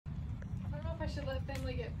should let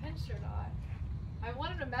Finley get pinched or not. I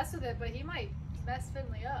want him to mess with it, but he might mess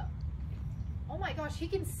Finley up. Oh my gosh, he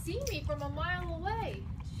can see me from a mile away.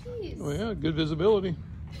 Jeez. Oh yeah, good visibility.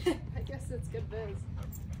 I guess it's good viz.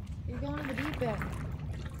 He's going to the deep end.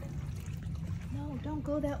 No, don't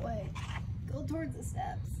go that way. Go towards the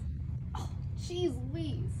steps. Oh, jeez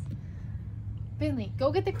Louise. Finley,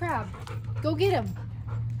 go get the crab. Go get him.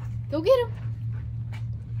 Go get him.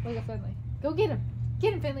 Look at Finley. Go get him.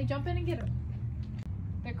 Get him, Finley. Jump in and get him.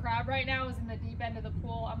 The crab right now is in the deep end of the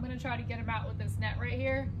pool. I'm going to try to get him out with this net right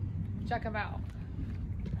here. Check him out.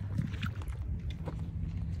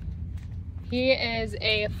 He is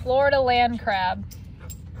a Florida land crab.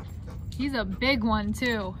 He's a big one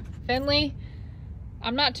too. Finley,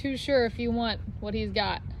 I'm not too sure if you want what he's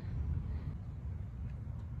got.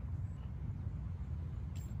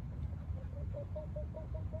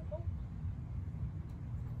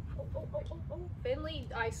 Finley,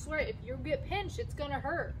 I swear, if you get pinched, it's gonna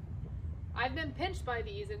hurt. I've been pinched by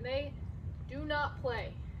these and they do not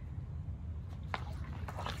play.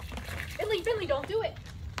 Finley, don't do it.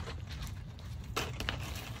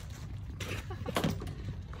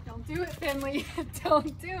 Don't do it, Finley.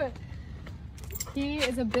 Don't do it. He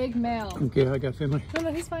is a big male. Okay, I got Finley.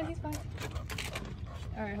 No, he's fine, he's fine.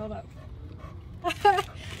 All right, hold up.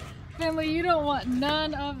 Finley, you don't want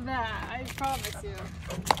none of that, I promise you.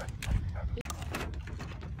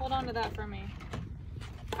 Hold on to that for me.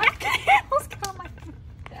 I almost got my...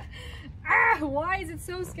 Ah, why is it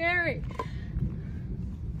so scary?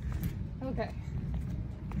 Okay,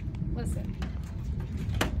 listen.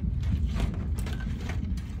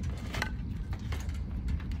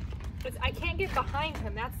 I can't get behind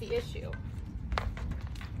him, that's the issue.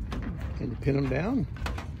 Can you pin him down?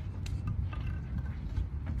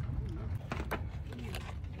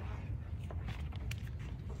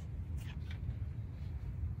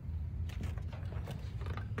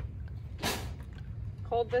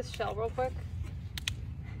 Hold this shell real quick.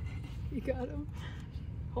 You got him.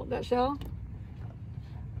 Hold that shell.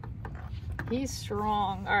 He's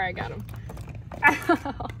strong. All right, got him.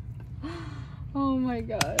 Oh my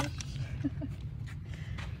gosh.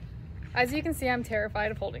 As you can see, I'm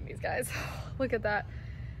terrified of holding these guys. Look at that.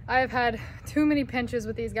 I have had too many pinches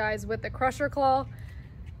with these guys with the crusher claw.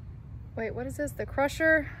 Wait, what is this? The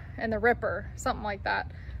crusher and the ripper, something like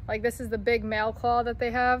that. Like this is the big male claw that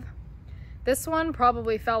they have. This one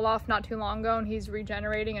probably fell off not too long ago and he's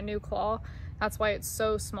regenerating a new claw. That's why it's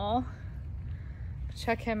so small.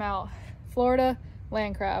 Check him out. Florida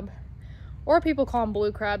land crab. Or people call them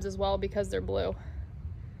blue crabs as well because they're blue.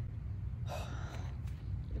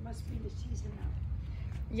 It must be the season now.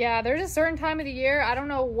 Yeah, there's a certain time of the year. I don't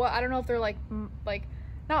know if they're like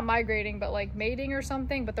not migrating, but like mating or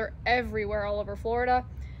something, but they're everywhere all over Florida.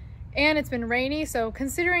 And it's been rainy, so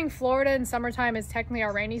considering Florida in summertime is technically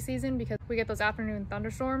our rainy season because we get those afternoon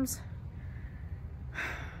thunderstorms.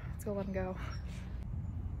 Let's go let them go.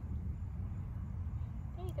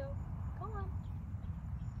 There you go. Go on.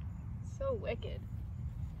 So wicked.